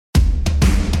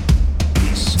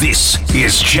This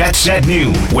is Jets at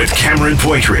Noon with Cameron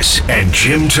Poitras and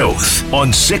Jim Toth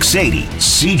on 680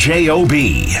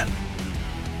 CJOB.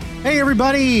 Hey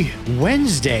everybody,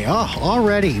 Wednesday. Oh,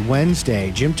 already Wednesday.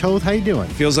 Jim Toth, how you doing?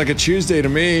 Feels like a Tuesday to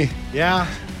me. Yeah.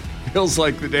 Feels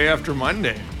like the day after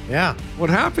Monday. Yeah. What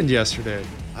happened yesterday?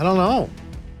 I don't know.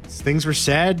 Things were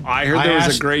said. I heard there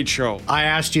was a great show. I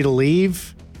asked you to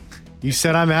leave. You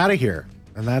said I'm out of here.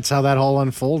 And that's how that all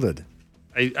unfolded.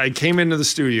 I came into the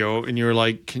studio and you were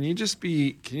like, can you just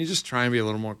try and be a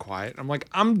little more quiet? I'm like,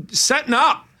 I'm setting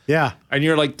up. Yeah. And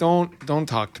you're like, don't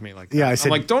talk to me like that. Yeah, I said,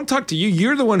 I'm like, don't talk to you.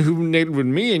 You're the one who made with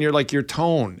me. And you're like, your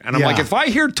tone. And I'm Yeah. like, if I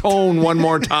hear tone one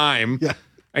more time, Yeah.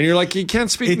 and you're like, you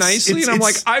can't speak nicely. And I'm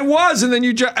like, I was. And then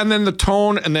and then the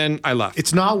tone, and then I left.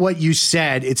 It's not what you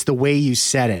said. It's the way you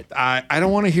said it. I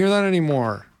don't want to hear that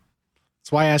anymore.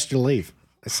 That's why I asked you to leave.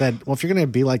 I said, well, if you're going to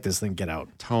be like this, then get out.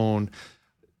 Tone.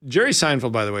 Jerry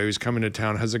Seinfeld, by the way, who's coming to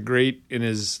town, has a great, in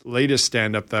his latest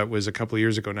stand-up that was a couple of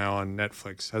years ago now on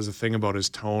Netflix, has a thing about his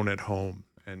tone at home.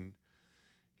 And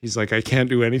he's like, I can't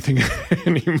do anything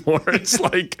anymore. It's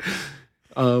like,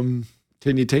 can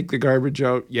you take the garbage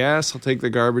out? Yes, I'll take the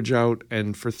garbage out.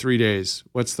 And for 3 days,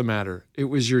 what's the matter? It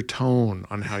was your tone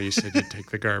on how you said you'd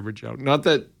take the garbage out. Not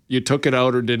that you took it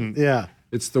out or didn't. Yeah.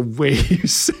 It's the way you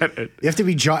said it. You have to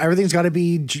be, everything's got to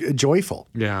be joyful.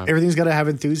 Yeah. Everything's got to have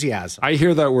enthusiasm. I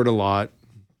hear that word a lot,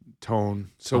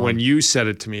 tone. So when you said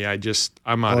it to me, I'm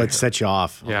out of here. It set you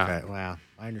off. Yeah. Okay. Wow.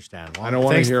 I understand. Well, I don't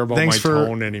want to hear about my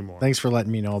tone anymore. Thanks for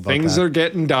letting me know about Things that. are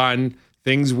getting done.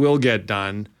 Things will get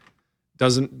done.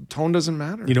 Tone doesn't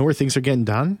matter. You know where things are getting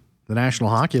done? The National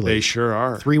Hockey League. They sure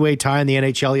are. Three-way tie in the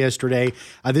NHL yesterday.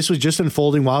 This was just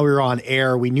unfolding while we were on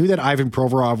air. We knew that Ivan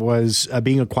Provorov was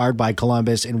being acquired by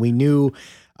Columbus, and we knew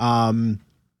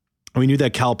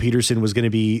that Cal Peterson was going to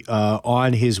be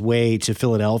on his way to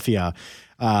Philadelphia.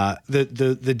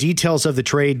 The details of the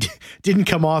trade didn't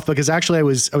come off because actually I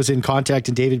was in contact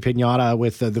in David Pignata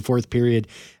with the fourth period.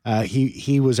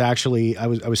 He was actually I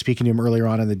was speaking to him earlier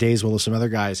on in the day as well as some other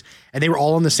guys, and they were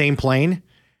all on the same plane.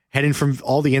 Heading from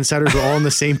all the insiders were all on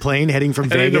the same plane, heading from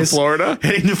Vegas,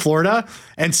 heading to Florida.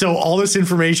 And so all this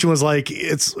information was like,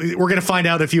 we're going to find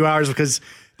out in a few hours because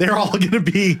they're all going to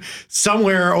be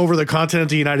somewhere over the continent of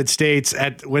the United States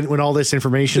when all this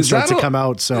information starts to come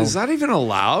out. So is that even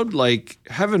allowed? Like,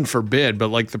 heaven forbid, but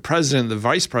like the president, the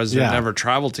vice president never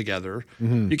travel together.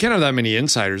 Mm-hmm. You can't have that many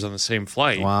insiders on the same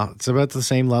flight. Wow. It's about the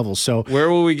same level. So where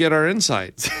will we get our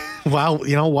insights? Well,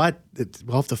 you know what?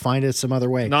 We'll have to find it some other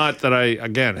way. Not that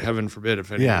again, heaven forbid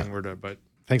if anything were to, but.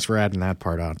 Thanks for adding that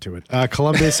part on to it.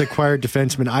 Columbus acquired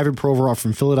defenseman Ivan Provorov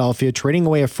from Philadelphia, trading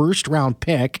away a first-round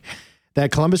pick that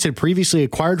Columbus had previously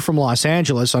acquired from Los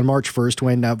Angeles on March 1st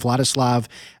when Vladislav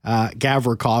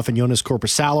Gavrikov and Jonas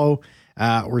Korpisalo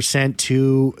were sent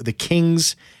to the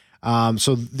Kings.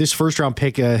 So this first-round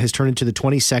pick has turned into the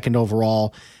 22nd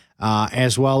overall,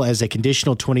 as well as a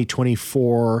conditional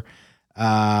 2024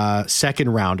 second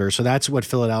rounder. So that's what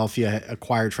Philadelphia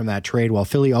acquired from that trade. While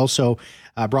Philly also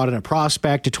brought in a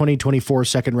prospect, a 2024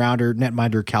 second rounder,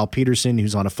 netminder Cal Peterson,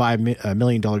 who's on a $5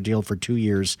 million deal for 2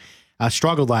 years.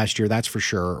 Struggled last year, that's for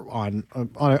sure, on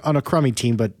a crummy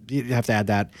team, but you have to add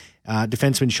that.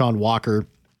 Defenseman Sean Walker,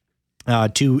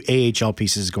 2 AHL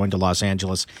pieces going to Los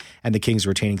Angeles, and the Kings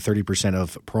retaining 30%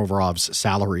 of Provorov's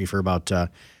salary for about so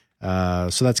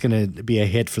that's going to be a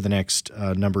hit for the next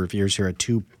number of years here at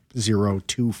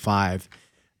 $2.025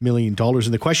 million. And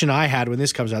the question I had when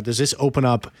this comes out, does this open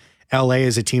up LA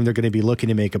as a team they're going to be looking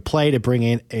to make a play to bring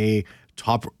in a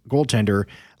top goaltender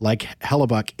like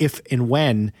Hellebuyck if and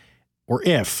when or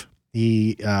if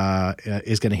he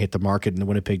is going to hit the market and the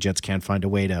Winnipeg Jets can't find a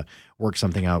way to work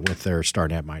something out with their star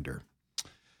netminder?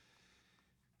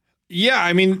 Yeah,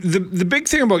 I mean, the big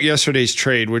thing about yesterday's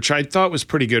trade, which I thought was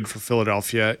pretty good for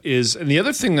Philadelphia, is, and the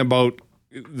other thing about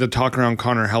the talk around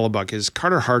Connor Hellebuyck is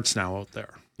Carter Hart's now out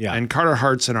there. Yeah. And Carter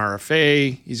Hart's an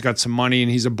RFA. He's got some money,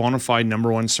 and he's a bona fide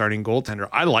number one starting goaltender.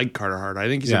 I like Carter Hart. I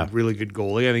think he's a really good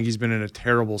goalie. I think he's been in a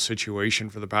terrible situation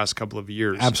for the past couple of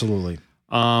years. Absolutely.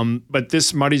 But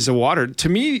this muddies the water. To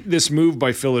me, this move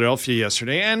by Philadelphia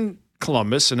yesterday and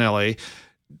Columbus and LA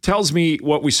tells me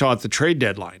what we saw at the trade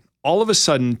deadline. All of a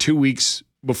sudden, 2 weeks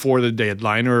before the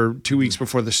deadline or 2 weeks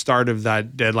before the start of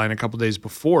that deadline, a couple days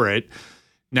before it,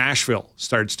 Nashville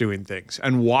starts doing things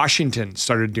and Washington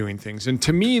started doing things. And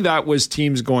to me, that was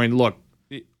teams going, look,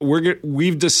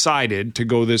 we've decided to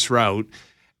go this route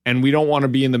and we don't want to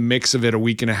be in the mix of it a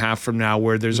week and a half from now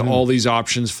where there's all these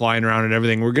options flying around and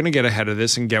everything. We're going to get ahead of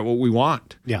this and get what we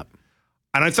want. Yeah.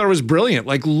 And I thought it was brilliant.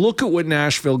 Like, look at what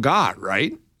Nashville got,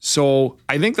 right? So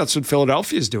I think that's what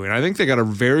Philadelphia is doing. I think they got a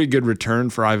very good return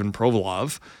for Ivan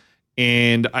Provorov.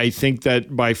 And I think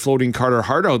that by floating Carter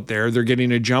Hart out there, they're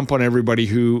getting a jump on everybody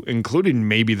who, including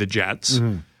maybe the Jets,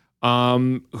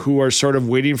 who are sort of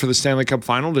waiting for the Stanley Cup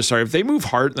final to start. If they move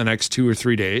Hart in the next 2 or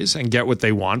 3 days and get what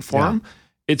they want for him,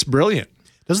 it's brilliant.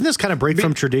 Doesn't this kind of break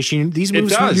from tradition? These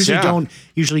moves don't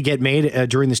usually get made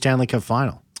during the Stanley Cup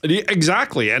final.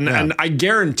 Exactly. And I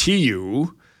guarantee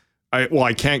you,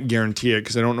 I can't guarantee it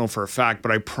because I don't know for a fact,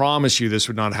 but I promise you this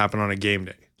would not happen on a game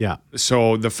day. Yeah.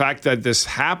 So the fact that this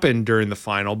happened during the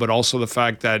final, but also the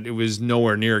fact that it was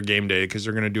nowhere near a game day because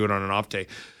they're going to do it on an off day.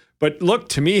 But look,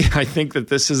 to me, I think that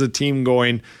this is a team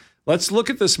going, let's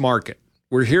look at this market.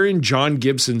 We're hearing John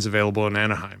Gibson's available in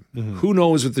Anaheim. Who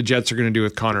knows what the Jets are going to do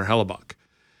with Connor Hellebuyck?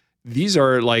 These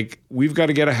are we've got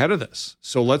to get ahead of this.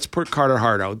 So let's put Carter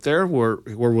Hart out there. We're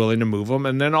willing to move him.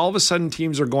 And then all of a sudden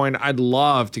teams are going, I'd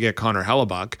love to get Connor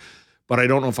Hellebuyck, but I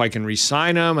don't know if I can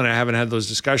re-sign him, and I haven't had those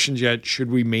discussions yet.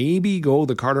 Should we maybe go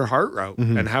the Carter Hart route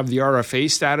and have the RFA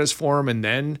status for him?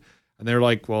 And they're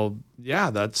like, well, yeah,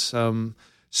 that's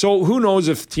so who knows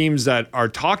if teams that are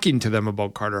talking to them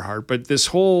about Carter Hart, but this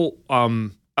whole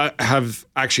have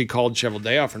actually called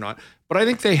Cheveldayoff or not. But I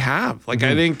think they have.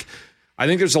 I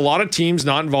think there's a lot of teams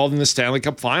not involved in the Stanley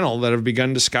Cup final that have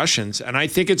begun discussions. And I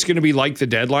think it's going to be like the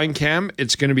deadline, Cam.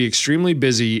 It's going to be extremely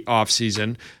busy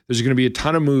offseason. There's going to be a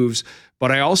ton of moves.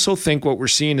 But I also think what we're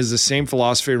seeing is the same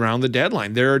philosophy around the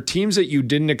deadline. There are teams that you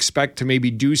didn't expect to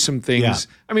maybe do some things.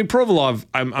 Yeah. I mean, Provolov,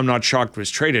 I'm not shocked was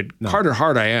traded. No. Carter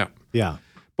Hart, I am. Yeah.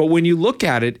 But when you look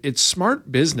at it, it's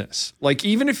smart business.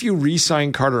 Even if you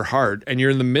re-sign Carter Hart and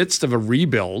you're in the midst of a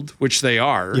rebuild, which they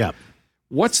are,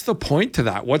 what's the point to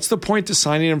that? What's the point to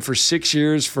signing him for 6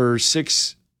 years for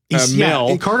 $6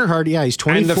 million? Carter Hart, he's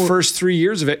 24. And the first 3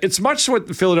 years of it. It's much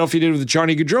what Philadelphia did with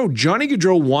Johnny Gaudreau. Johnny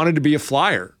Gaudreau wanted to be a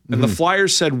Flyer. And the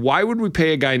Flyers said, why would we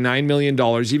pay a guy $9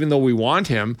 million, even though we want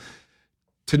him,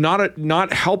 to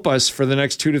not help us for the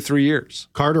next 2 to 3 years?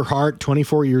 Carter Hart,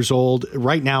 24 years old,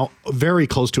 right now, very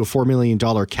close to a $4 million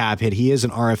cap hit. He is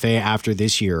an RFA after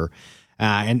this year.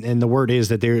 And the word is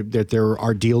that there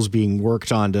are deals being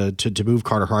worked on to move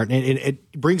Carter Hart. And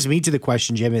it brings me to the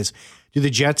question, Jim, is do the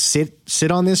Jets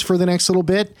sit on this for the next little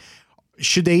bit?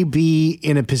 Should they be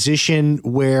in a position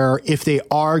where if they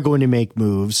are going to make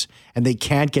moves and they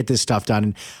can't get this stuff done,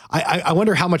 and I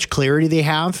wonder how much clarity they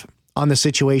have on the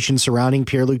situation surrounding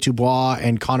Pierre-Luc Dubois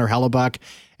and Connor Hellebuyck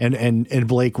and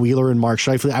Blake Wheeler and Mark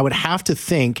Scheifele. I would have to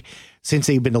think, since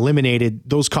they've been eliminated,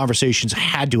 those conversations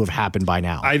had to have happened by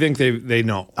now. I think they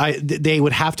know. They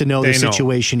would have to know the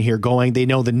situation here going. They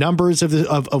know the numbers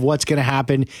of what's going to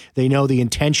happen. They know the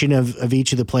intention of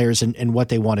each of the players and what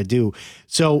they want to do.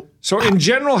 So in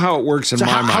general, how it works in my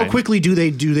mind. How quickly do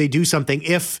they do something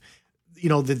if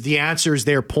the answers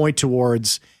there point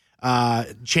towards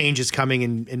change is coming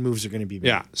and moves are going to be made?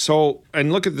 Yeah. So,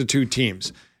 and look at the two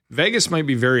teams. Vegas might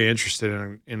be very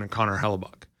interested in a Connor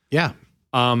Hellebuyck. Yeah.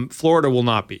 Florida will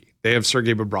not be. They have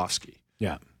Sergei Bobrovsky.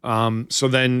 Yeah. So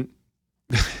then,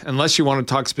 unless you want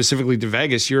to talk specifically to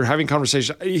Vegas, you're having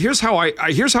conversations. Here's how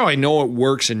I know it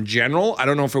works in general. I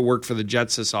don't know if it worked for the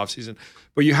Jets this offseason,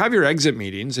 but you have your exit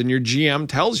meetings and your GM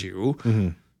tells you,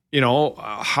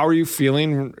 how are you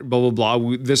feeling? Blah, blah,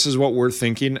 blah. This is what we're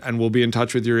thinking, and we'll be in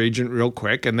touch with your agent real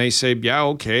quick. And they say, yeah,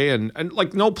 okay. And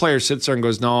no player sits there and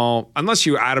goes, no, unless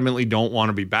you adamantly don't want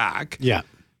to be back. Yeah.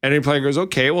 And any player goes,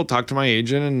 okay, we'll talk to my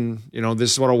agent and,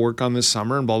 this is what I'll work on this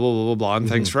summer and blah, blah, blah, blah, blah. And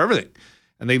thanks for everything.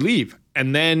 And they leave.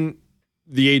 And then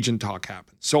the agent talk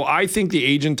happens. So I think the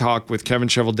agent talk with Kevin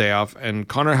Cheveldayoff and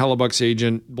Connor Hellebuyck's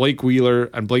agent, Blake Wheeler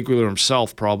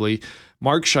himself probably,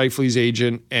 Mark Scheifele's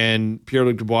agent and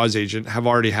Pierre-Luc Dubois' agent have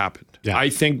already happened. Yeah. I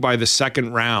think by the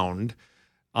second round,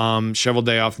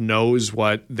 Cheveldayoff knows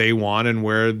what they want and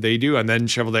where they do. And then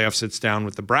Cheveldayoff sits down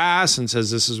with the brass and says,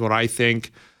 this is what I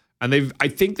think. And I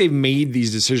think they've made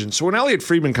these decisions. So when Elliot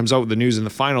Friedman comes out with the news in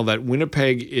the final that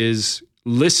Winnipeg is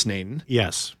listening,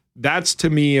 yes, that's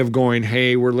to me of going,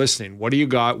 hey, we're listening. What do you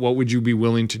got? What would you be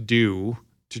willing to do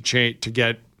to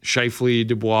get Scheifele,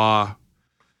 Dubois,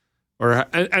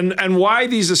 and why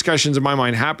these discussions in my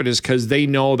mind happen is because they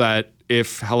know that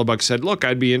if Hellebuyck said, look,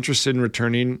 I'd be interested in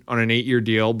returning on an 8-year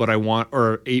deal, but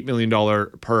or $8 million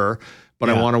per, but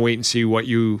I want to wait and see what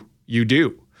you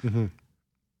do. Mm-hmm.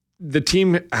 The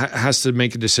team has to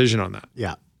make a decision on that.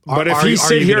 Yeah. But if he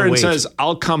sit here and says,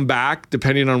 I'll come back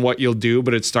depending on what you'll do,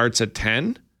 but it starts at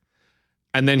 10,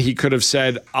 and then he could have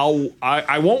said,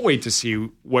 I won't wait to see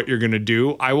what you're going to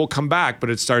do. I will come back,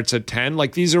 but it starts at 10.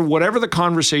 These are whatever the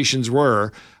conversations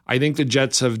were. I think the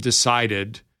Jets have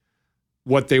decided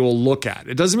what they will look at.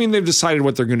 It doesn't mean they've decided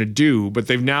what they're going to do, but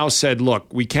they've now said,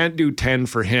 look, we can't do 10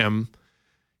 for him.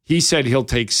 He said he'll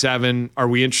take 7. Are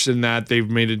we interested in that? They've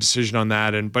made a decision on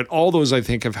that. But all those, I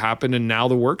think, have happened, and now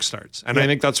the work starts. And I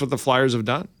think that's what the Flyers have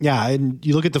done. Yeah, and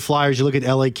you look at the Flyers, you look at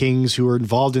LA Kings, who are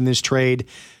involved in this trade.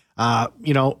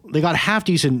 They got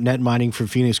half-decent net mining from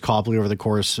Phoenix Copley over the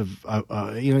course of,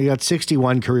 you got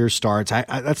 61 career starts.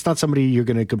 That's not somebody you're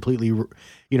going to completely,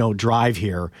 drive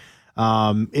here.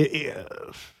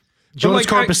 Jonas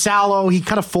Corpusalo, he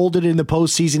kind of folded in the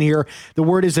postseason here. The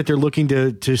word is that they're looking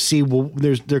to see. Well,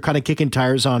 they're kind of kicking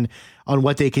tires on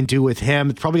what they can do with him.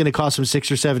 It's probably going to cost them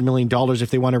 $6 or $7 million if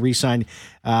they want to re-sign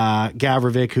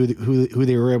Gavrovic, who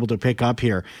they were able to pick up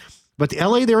here. But the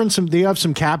LA, they have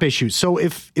some cap issues. So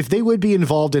if they would be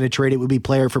involved in a trade, it would be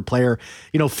player for player.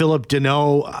 Philip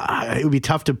Deneau, it would be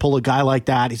tough to pull a guy like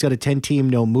that. He's got a 10-team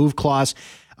no move clause.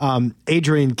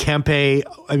 Adrian Kempe,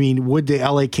 would the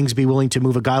LA Kings be willing to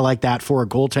move a guy like that for a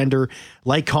goaltender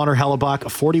like Connor Hellebuyck, a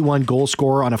 41 goal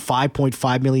scorer on a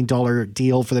 $5.5 million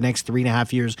deal for the next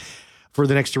 3.5 years, for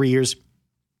the next 3 years?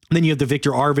 Then you have the Victor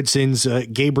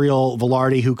Arvidssons, Gabriel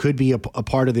Velarde, who could be a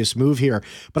part of this move here.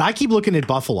 But I keep looking at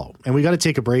Buffalo, and we got to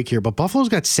take a break here. But Buffalo's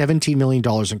got $17 million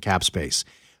in cap space.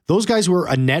 Those guys were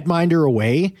a netminder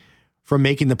away from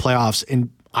making the playoffs,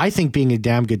 and I think being a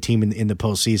damn good team in the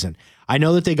postseason. I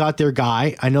know that they got their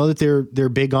guy. I know that they're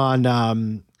big on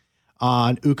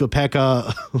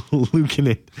Ukko-Pekka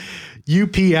Luukkonen.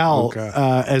 UPL,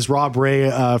 as Rob Ray,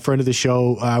 friend of the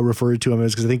show, referred to him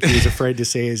as, because I think he was afraid to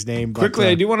say his name. Quickly,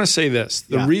 I do want to say this.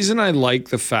 The reason I like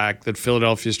the fact that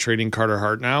Philadelphia is trading Carter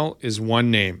Hart now is one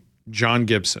name, John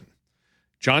Gibson.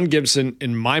 John Gibson,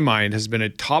 in my mind, has been a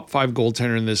top 5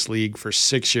 goaltender in this league for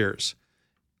 6 years.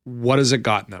 What has it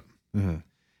gotten them? Mm-hmm.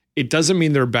 It doesn't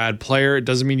mean they're a bad player. It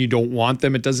doesn't mean you don't want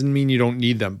them. It doesn't mean you don't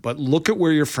need them. But look at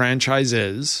where your franchise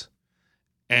is.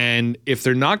 And if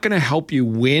they're not going to help you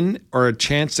win or a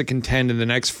chance to contend in the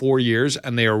next 4 years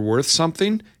and they are worth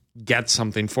something, get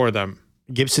something for them.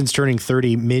 Gibson's turning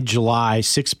 30 mid-July,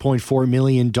 $6.4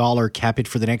 million cap hit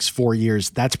for the next 4 years.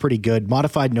 That's pretty good.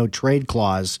 Modified no trade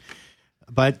clause.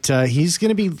 But he's going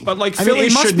to be... But Philly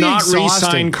should not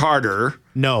re-sign Carter.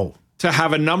 No. To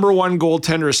have a number 1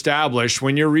 goaltender established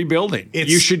when you're rebuilding.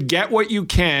 You should get what you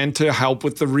can to help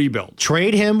with the rebuild.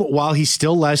 Trade him while he's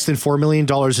still less than $4 million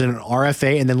in an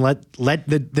RFA, and then let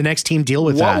the next team deal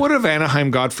with that. What would have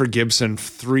Anaheim got for Gibson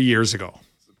 3 years ago?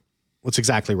 That's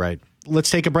exactly right.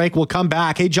 Let's take a break. We'll come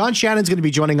back. Hey, John Shannon's going to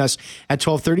be joining us at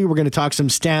 12:30. We're going to talk some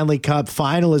Stanley Cup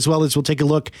Final, as well as we'll take a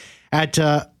look at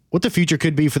what the future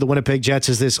could be for the Winnipeg Jets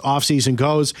as this offseason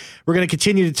goes. We're going to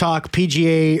continue to talk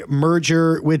PGA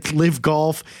merger with LIV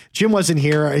Golf. Jim wasn't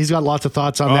here. He's got lots of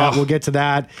thoughts on that. We'll get to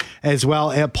that as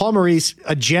well. Paul Maurice,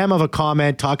 a gem of a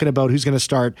comment talking about who's going to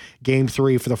start Game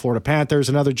 3 for the Florida Panthers.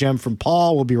 Another gem from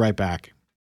Paul. We'll be right back.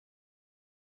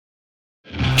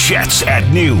 Jets at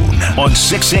noon on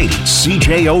 680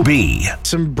 CJOB.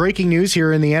 Some breaking news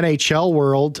here in the NHL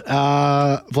world.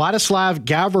 Vladislav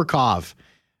Gavrikov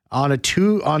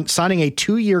on signing a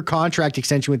 2-year contract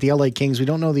extension with the LA Kings. We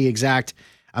don't know the exact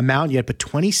amount yet, but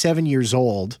 27 years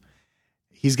old.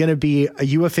 He's going to be a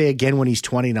UFA again when he's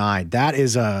 29.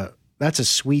 That's a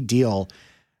sweet deal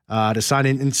to sign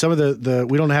in. And some of the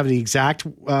we don't have the exact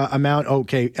amount.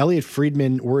 Okay, Elliot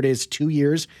Friedman, word is 2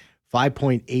 years,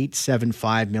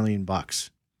 $5.875 million, and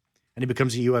he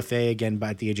becomes a UFA again by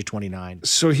at the age of 29.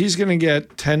 So he's going to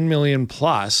get $10 million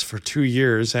plus for 2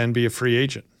 years and be a free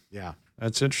agent. Yeah.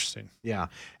 That's interesting. Yeah.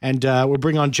 And we'll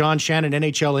bring on John Shannon,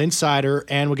 NHL Insider,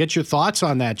 and we'll get your thoughts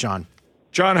on that, John.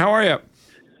 John, how are you?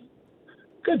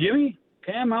 Good, Jimmy.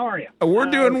 Cam, how are you? We're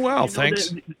doing well,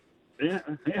 thanks.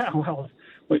 Well,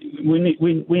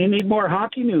 we need more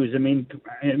hockey news. I mean,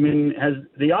 as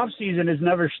the off season has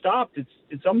never stopped.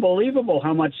 It's unbelievable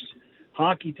how much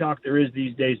hockey talk there is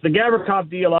these days. The Gavrikov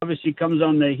deal obviously comes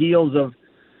on the heels of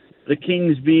the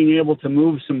Kings being able to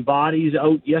move some bodies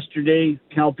out yesterday.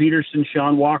 Cal Peterson,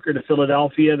 Sean Walker to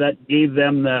Philadelphia. That gave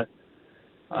them the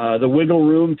wiggle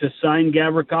room to sign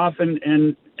Gavrikov.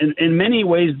 And in many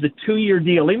ways, the 2-year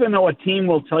deal, even though a team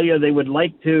will tell you they would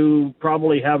like to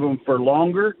probably have him for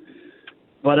longer,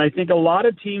 but I think a lot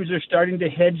of teams are starting to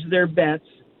hedge their bets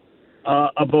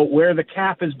about where the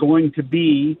cap is going to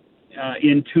be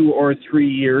in 2 or 3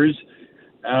 years.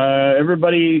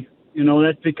 Everybody...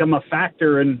 that's become a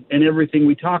factor in everything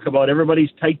we talk about. Everybody's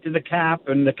tight to the cap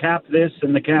and the cap this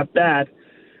and the cap that.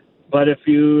 But if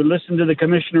you listen to the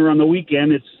commissioner on the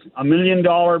weekend, it's $1 million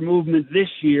movement this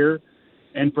year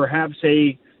and perhaps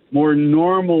a more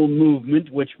normal movement,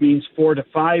 which means $4 to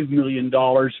 $5 million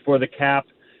for the cap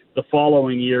the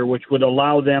following year, which would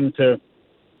allow them to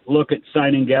look at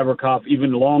signing Gavrikov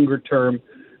even longer term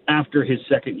after his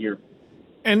second year.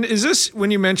 And is this, when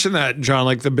you mentioned that, John,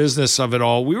 like the business of it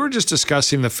all, we were just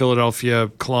discussing the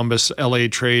Philadelphia, Columbus, LA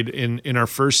trade in our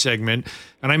first segment.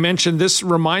 And I mentioned this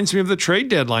reminds me of the trade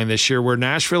deadline this year, where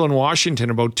Nashville and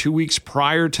Washington, about 2 weeks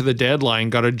prior to the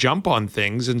deadline, got a jump on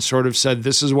things and sort of said,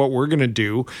 this is what we're going to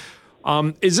do.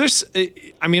 Is this,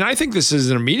 I mean, I think this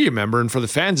is an immediate member, and for the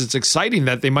fans, it's exciting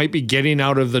that they might be getting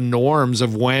out of the norms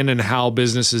of when and how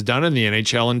business is done in the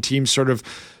NHL and teams sort of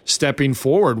stepping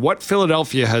forward. What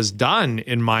Philadelphia has done,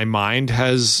 in my mind,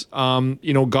 has,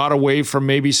 got away from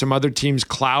maybe some other teams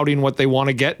clouding what they want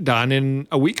to get done in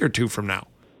a week or two from now.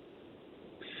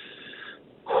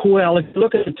 Well, if you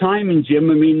look at the timing, Jim,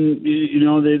 I mean,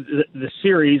 the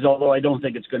series, although I don't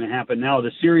think it's going to happen now, the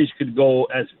series could go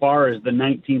as far as the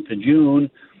 19th of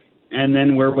June, and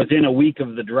then we're within a week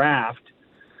of the draft.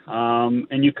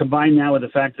 And you combine that with the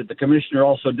fact that the commissioner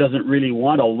also doesn't really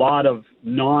want a lot of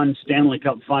non-Stanley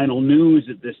Cup final news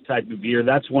at this type of year.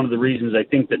 That's one of the reasons I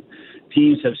think that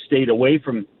teams have stayed away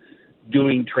from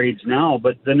doing trades now.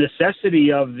 But the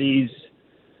necessity of these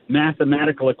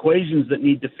mathematical equations that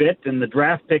need to fit and the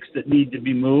draft picks that need to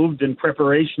be moved and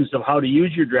preparations of how to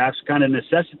use your drafts kind of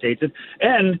necessitates it.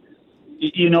 And,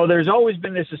 there's always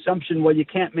been this assumption, well, you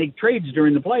can't make trades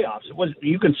during the playoffs.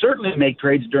 You can certainly make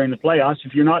trades during the playoffs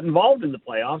if you're not involved in the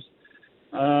playoffs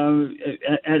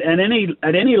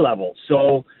at any level.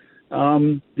 So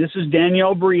this is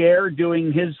Daniel Briere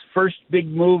doing his first big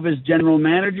move as general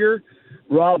manager.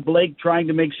 Rob Blake trying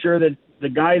to make sure that the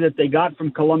guy that they got from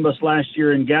Columbus last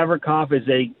year in Gavrikov is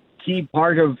a key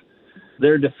part of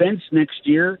their defense next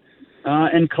year.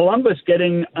 And Columbus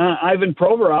getting Ivan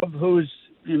Provorov, who's,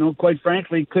 quite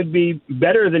frankly, could be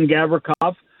better than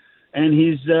Gavrikov, and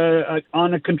he's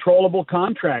on a controllable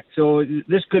contract. So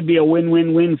this could be a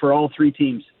win-win-win for all three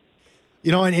teams.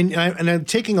 And I'm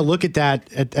taking a look at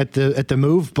that at the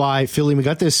move by Philly. We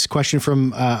got this question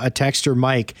from a texter,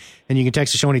 Mike, and you can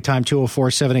text us anytime,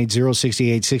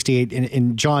 204-780-6868.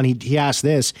 And John, he asked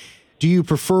this: do you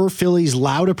prefer Philly's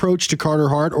loud approach to Carter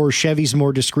Hart or Chevy's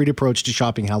more discreet approach to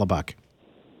shopping Hellebuyck?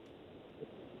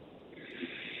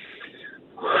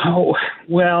 Oh,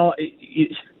 well,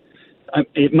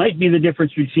 it might be the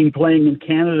difference between playing in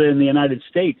Canada and the United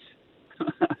States.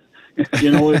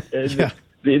 Yeah.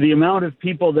 The amount of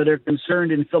people that are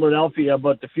concerned in Philadelphia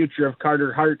about the future of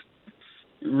Carter Hart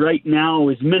right now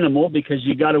is minimal, because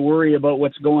you got to worry about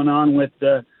what's going on with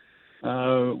the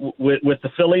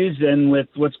Phillies and with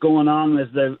what's going on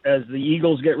as the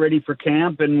Eagles get ready for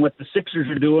camp, and what the Sixers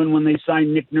are doing when they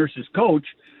sign Nick Nurse as coach,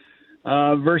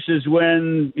 versus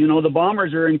when the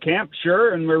Bombers are in camp,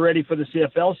 sure, and we're ready for the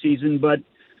CFL season, but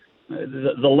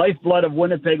the lifeblood of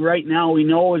Winnipeg right now, we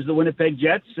know, is the Winnipeg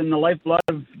Jets, and the lifeblood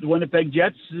of the Winnipeg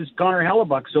Jets is Connor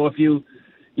Hellebuyck. So if you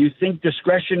think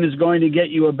discretion is going to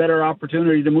get you a better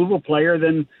opportunity to move a player,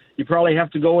 then you probably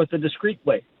have to go with the discreet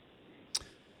way.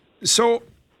 So,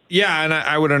 yeah, and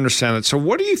I would understand that. So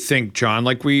what do you think, John?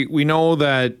 Like we know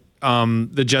that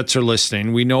the Jets are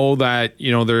listening. We know that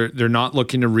they're not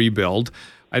looking to rebuild.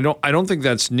 I don't think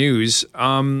that's news.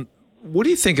 What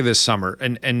do you think of this summer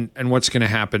and what's going to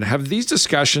happen? Have these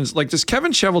discussions, like, does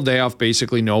Kevin Cheveldayoff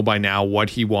basically know by now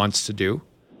what he wants to do?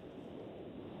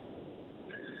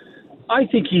 I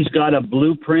think he's got a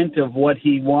blueprint of what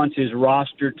he wants his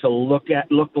roster to look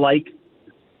like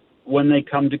when they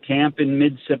come to camp in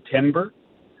mid-September.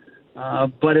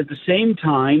 But at the same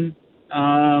time,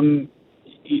 the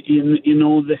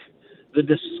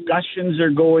discussions are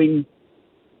going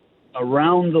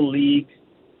around the league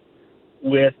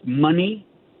with money,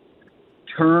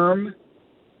 term,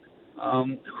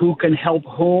 who can help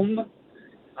whom.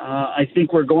 I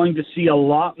think we're going to see a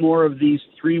lot more of these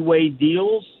three-way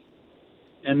deals,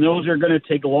 and those are going to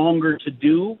take longer to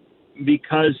do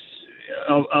because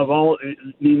of all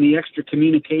the extra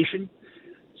communication.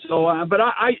 So, but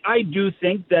I do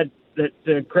think that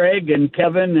Craig and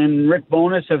Kevin and Rick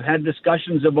Bowness have had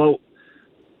discussions about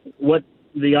what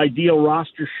the ideal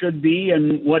roster should be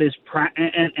and what is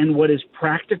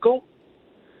practical.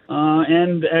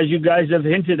 And as you guys have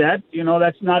hinted at,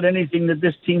 that's not anything that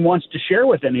this team wants to share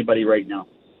with anybody right now.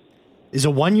 Is a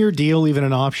 1-year deal even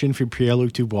an option for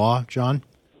Pierre-Luc Dubois, John?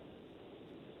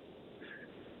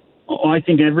 Oh, I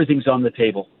think everything's on the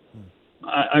table.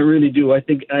 I really do. I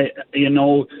think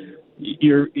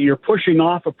you're pushing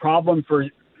off a problem for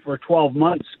 12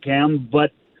 months, Cam,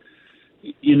 but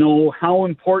how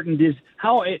important is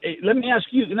let me ask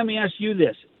you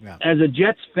this. Yeah. As a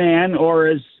Jets fan or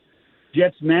as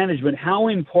Jets management, how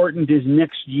important is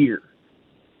next year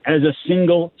as a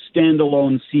single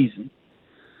standalone season?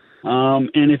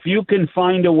 And if you can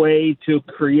find a way to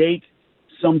create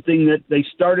something that they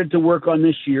started to work on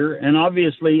this year, and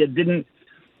obviously it didn't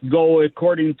go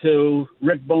according to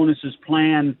Rick Bonus's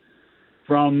plan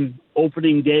from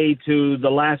opening day to the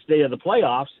last day of the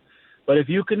playoffs. But if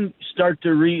you can start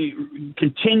to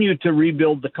continue to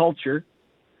rebuild the culture,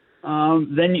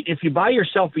 then if you buy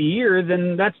yourself a year,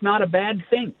 then that's not a bad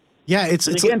thing. Yeah,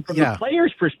 the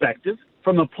player's perspective,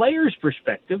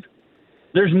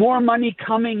 there's more money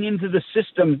coming into the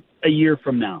system a year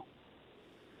from now.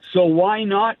 So why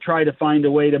not try to find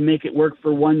a way to make it work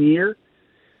for 1 year,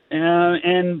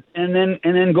 and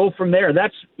then go from there?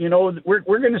 That's, we're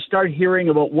going to start hearing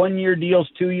about 1 year deals,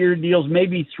 2 year deals,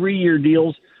 maybe 3 year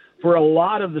deals for a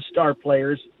lot of the star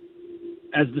players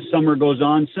as the summer goes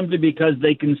on, simply because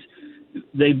they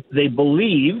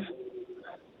believe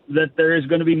that there is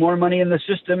going to be more money in the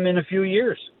system in a few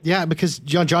years. Yeah, because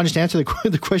John, just answer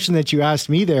the question that you asked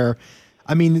me there.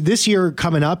 I mean, this year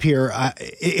coming up here,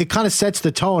 it kind of sets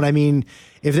the tone. I mean,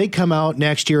 if they come out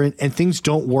next year and things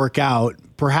don't work out,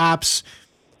 perhaps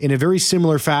in a very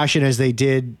similar fashion as they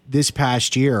did this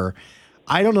past year,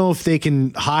 I don't know if they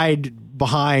can hide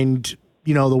behind,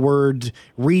 the word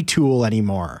retool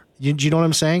anymore. Do you know what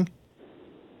I'm saying?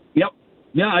 Yep.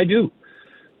 Yeah, I do.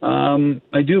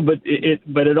 I do, but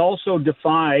it also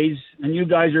defies, and you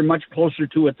guys are much closer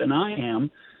to it than I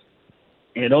am,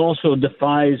 it also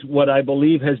defies what I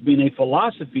believe has been a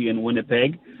philosophy in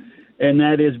Winnipeg, and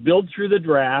that is build through the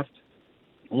draft,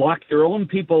 lock your own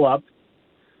people up,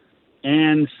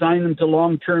 and sign them to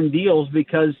long-term deals,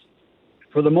 because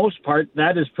for the most part,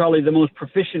 that is probably the most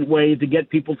proficient way to get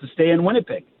people to stay in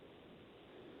Winnipeg.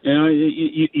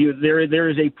 There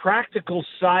is a practical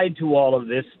side to all of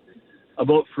this,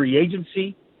 about free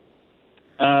agency,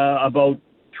 about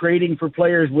trading for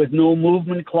players with no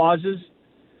movement clauses.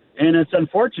 And it's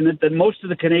unfortunate that most of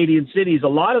the Canadian cities, a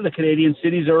lot of the Canadian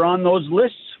cities are on those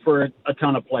lists for a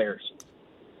ton of players.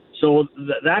 So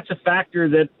that's a factor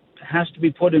that has to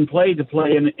be put in play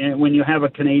when you have a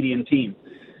Canadian team.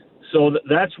 So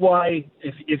that's why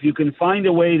if you can find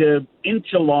a way to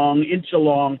inch along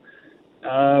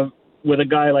with a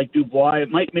guy like Dubois, it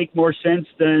might make more sense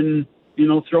than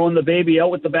throwing the baby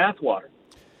out with the bathwater.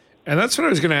 And that's what I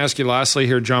was going to ask you lastly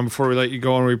here, John, before we let you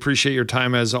go, and we appreciate your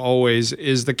time as always.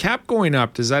 Is the cap going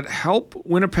up? Does that help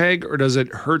Winnipeg, or does it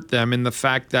hurt them in the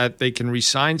fact that they can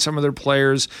re-sign some of their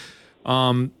players?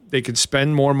 They could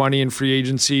spend more money in free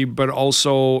agency, but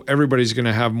also everybody's going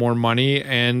to have more money,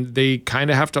 and they kind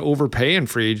of have to overpay in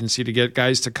free agency to get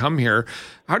guys to come here.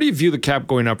 How do you view the cap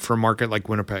going up for a market like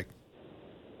Winnipeg?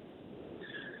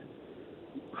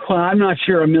 Well, I'm not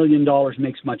sure $1 million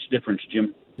makes much difference,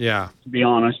 Jim. Yeah. To be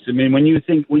honest, I mean, when you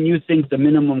think the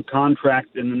minimum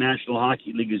contract in the National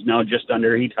Hockey League is now just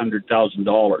under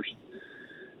 $800,000,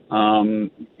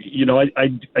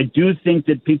 I do think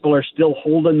that people are still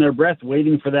holding their breath,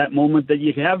 waiting for that moment that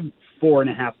you have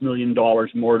 $4.5 million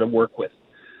more to work with.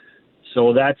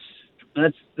 So that's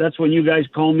when you guys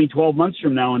call me 12 months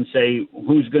from now and say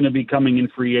who's going to be coming in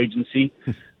free agency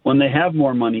when they have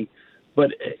more money.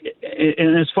 But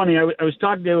and it's funny, I was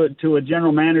talking to a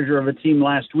general manager of a team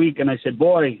last week, and I said,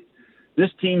 boy, this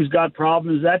team's got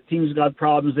problems, that team's got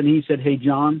problems. And he said, hey,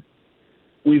 John,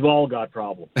 we've all got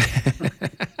problems.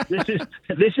 This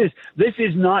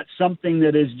is not something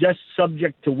that is just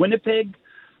subject to Winnipeg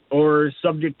or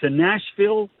subject to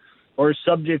Nashville or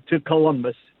subject to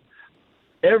Columbus.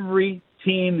 Every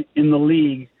team in the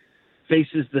league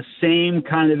faces the same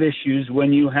kind of issues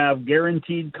when you have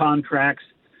guaranteed contracts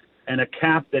and a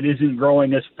cap that isn't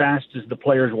growing as fast as the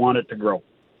players want it to grow.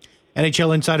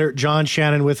 NHL Insider John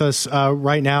Shannon with us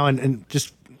right now, and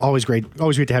just always great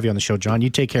to have you on the show, John.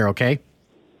 You take care, okay?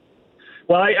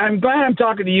 Well, I'm glad I'm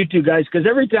talking to you two guys, because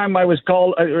every time I was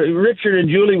called, Richard and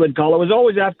Julie would call, it was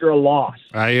always after a loss.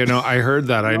 I heard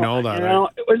that. I know that.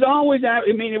 It was always,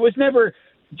 it was never,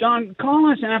 John,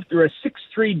 call us after a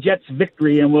 6-3 Jets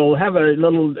victory, and we'll have a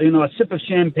little, a sip of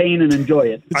champagne and enjoy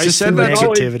it. I said that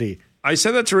negativity. I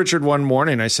said that to Richard one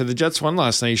morning. I said, the Jets won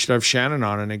last night. You should have Shannon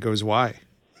on. And he goes, why?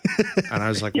 And I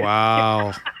was like,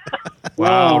 wow.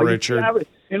 Wow, Richard.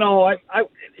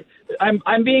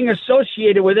 I'm being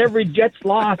associated with every Jets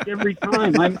loss every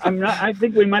time. I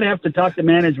think we might have to talk to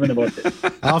management about this.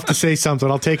 I'll have to say something.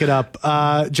 I'll take it up.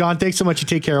 John, thanks so much. You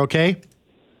take care, okay?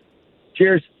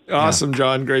 Cheers. Awesome,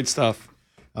 John. Great stuff.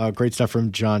 Great stuff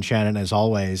from John Shannon, as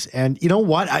always. And you know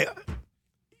what? I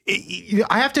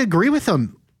have to agree with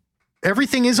him.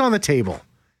 Everything is on the table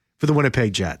for the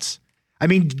Winnipeg Jets. I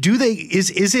mean, do they?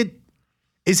 Is it?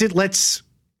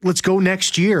 Let's go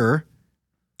next year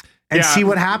and see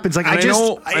what happens. Like,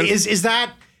 is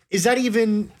that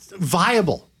even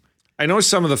viable? I know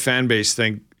some of the fan base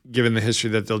think, given the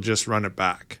history, that they'll just run it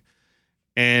back.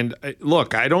 And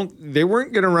look, they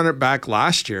weren't going to run it back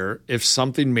last year if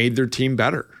something made their team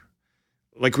better.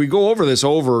 Like, we go over this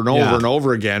over and over and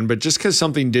over again, but just because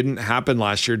something didn't happen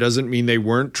last year doesn't mean they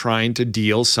weren't trying to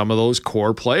deal some of those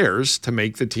core players to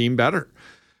make the team better.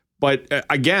 But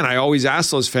again, I always ask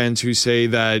those fans who say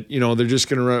that, they're just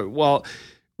going to run. Well,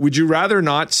 would you rather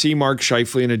not see Mark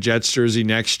Scheifele in a Jets jersey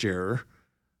next year?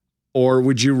 Or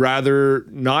would you rather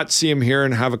not see him here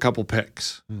and have a couple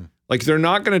picks? Like, they're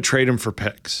not going to trade him for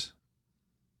picks.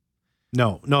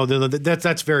 No,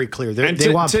 that's very clear.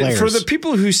 They want players. For the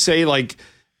people who say, like,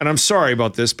 and I'm sorry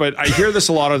about this, but I hear this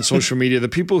a lot on social media, the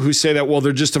people who say that, well,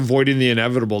 they're just avoiding the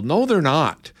inevitable. No, they're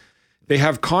not. They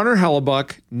have Connor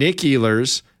Hellebuyck, Nick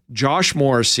Ehlers, Josh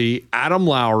Morrissey, Adam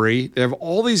Lowry. They have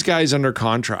all these guys under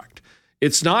contract.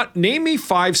 It's not, name me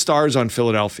 5 stars on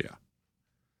Philadelphia.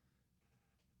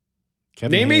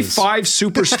 Name me 5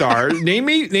 superstars. name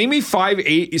me 5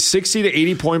 60 to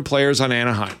 80 point players on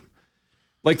Anaheim.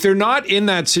 Like, they're not in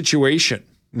that situation.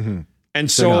 Mm-hmm. And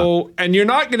so, and you're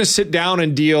not going to sit down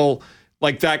and deal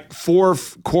like that 4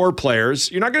 core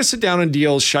players. You're not going to sit down and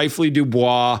deal Scheifele,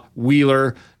 Dubois,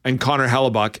 Wheeler, and Connor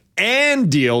Hellebuyck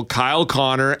and deal Kyle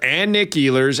Connor and Nick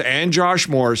Ehlers and Josh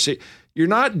Morrissey. You're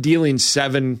not dealing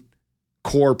 7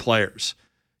 core players.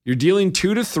 You're dealing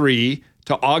 2 to 3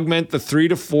 to augment the 3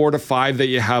 to 4 to 5 that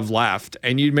you have left,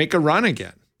 and you make a run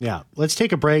again. Yeah. Let's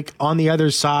take a break. On the other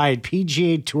side,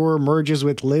 PGA Tour merges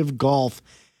with LIV Golf.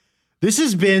 This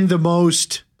has been the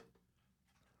most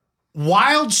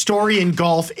wild story in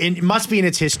golf. It must be in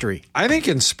its history. I think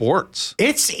in sports.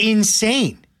 It's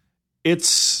insane.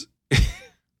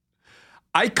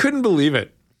 I couldn't believe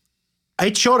it.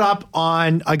 It showed up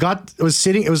it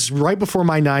was right before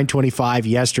my 9:25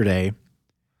 yesterday.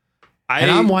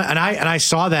 I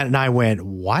saw that and I went,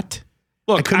 what?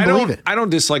 Look, I couldn't believe it. I don't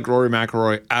dislike Rory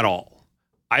McIlroy at all.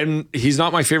 He's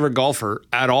not my favorite golfer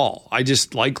at all. I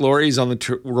just like Rory. He's on the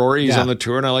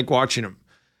tour, and I like watching him.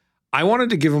 I wanted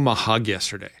to give him a hug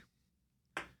yesterday.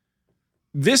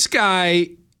 This guy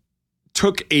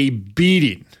took a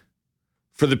beating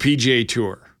for the PGA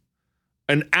Tour,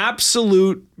 an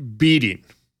absolute beating,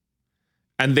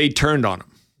 and they turned on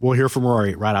him. We'll hear from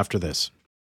Rory right after this.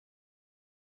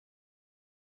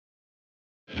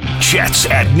 Jets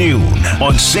at noon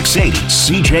on 680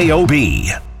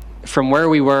 CJOB. From where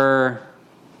we were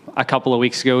a couple of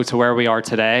weeks ago to where we are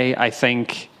today, I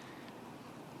think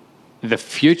the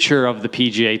future of the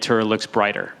PGA Tour looks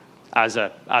brighter as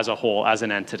a whole, as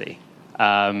an entity.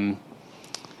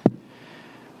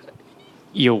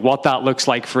 What that looks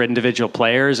like for individual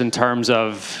players in terms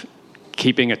of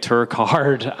keeping a tour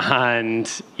card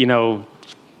and,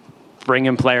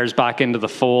 bringing players back into the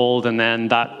fold, and then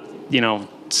that,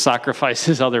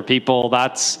 sacrifices other people.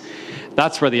 That's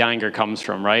where the anger comes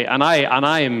from, right? And I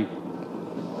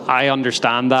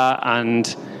understand that, and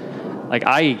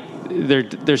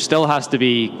there still has to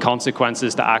be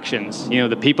consequences to actions.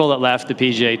 The people that left the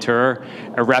PGA Tour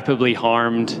irreparably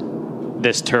harmed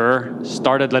this tour,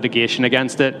 started litigation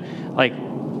against it.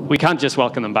 We can't just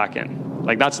welcome them back in.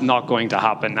 That's not going to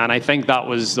happen. And I think that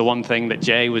was the one thing that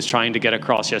Jay was trying to get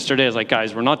across yesterday is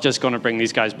guys, we're not just going to bring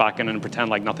these guys back in and pretend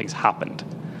like nothing's happened.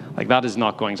 That is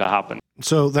not going to happen.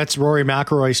 So that's Rory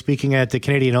McIlroy speaking at the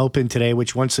Canadian Open today,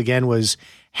 which once again was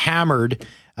hammered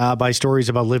by stories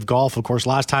about LIV Golf. Of course,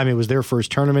 last time it was their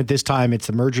first tournament. This time it's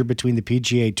the merger between the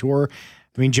PGA Tour.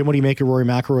 I mean, Jim, what do you make of Rory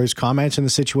McIlroy's comments and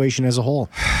the situation as a whole?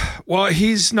 Well,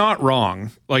 he's not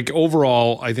wrong.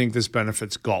 Overall, I think this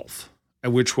benefits golf,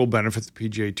 which will benefit the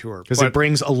PGA Tour. Because it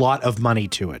brings a lot of money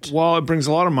to it. Well, it brings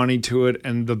a lot of money to it,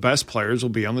 and the best players will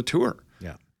be on the tour.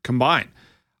 Yeah. Combined.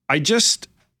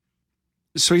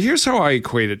 So here's how I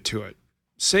equate it to it.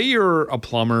 Say you're a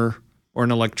plumber or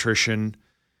an electrician,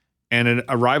 and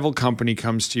a rival company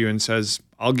comes to you and says,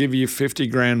 I'll give you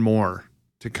 $50,000 more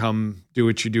to come do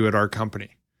what you do at our company.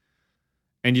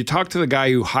 And you talk to the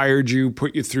guy who hired you,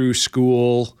 put you through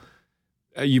school,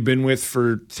 you've been with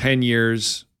for 10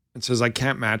 years, and says, I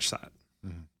can't match that.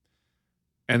 Mm-hmm.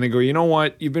 And they go, you know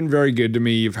what? You've been very good to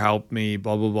me. You've helped me,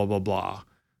 blah, blah, blah, blah, blah.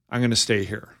 I'm going to stay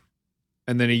here.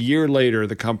 And then a year later,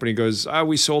 the company goes,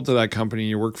 we sold to that company and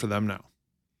you work for them now.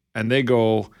 And they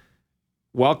go,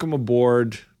 welcome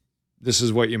aboard. This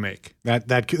is what you make. That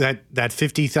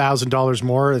 $50,000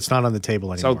 more, it's not on the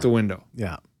table anymore. It's out the window.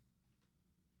 Yeah.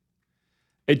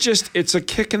 It's a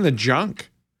kick in the junk.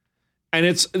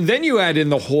 And then you add in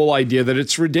the whole idea that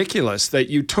it's ridiculous that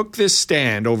you took this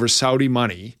stand over Saudi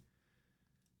money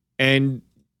and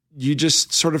you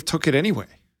just sort of took it anyway.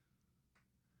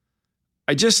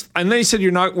 and they said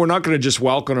we're not going to just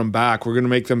welcome them back. We're going to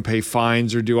make them pay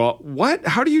fines or do all. What?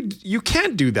 How do you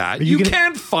can't do that. You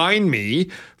can't fine me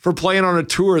for playing on a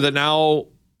tour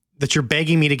that you're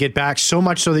begging me to get back, so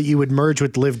much so that you would merge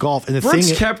with LIV Golf. And the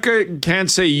Brooks Koepka can't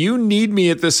say, you need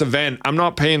me at this event. I'm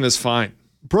not paying this fine.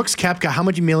 Brooks Koepka,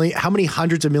 how many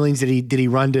hundreds of millions did he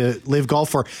run to LIV Golf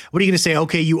for? What are you going to say?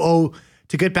 Okay, you owe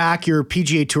to get back your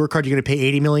PGA Tour card, you're going to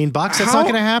pay $80 million. That's not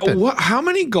going to happen. How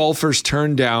many golfers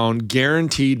turn down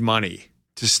guaranteed money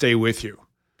to stay with you?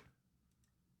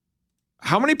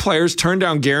 How many players turn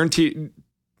down guaranteed?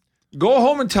 Go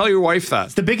home and tell your wife that.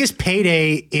 It's the biggest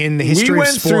payday in the history of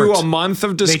sports. We went through a month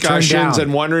of discussions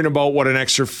and wondering about what an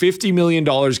extra $50 million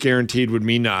guaranteed would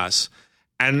mean to us.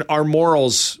 And our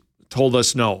morals told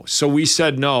us no. So we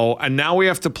said no. And now we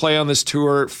have to play on this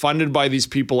tour funded by these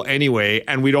people anyway.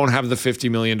 And we don't have the $50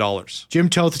 million. Jim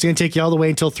Toth is going to take you all the way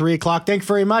until 3 o'clock. Thanks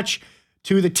very much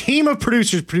to the team of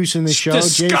producers producing this show.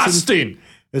 Disgusting Jason,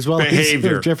 as well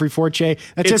behavior. As Jeffrey Forche.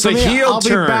 That's it's it for me. I'll be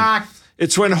back.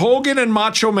 It's when Hogan and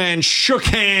Macho Man shook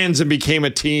hands and became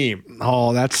a team.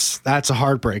 Oh, that's a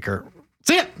heartbreaker.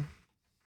 See ya.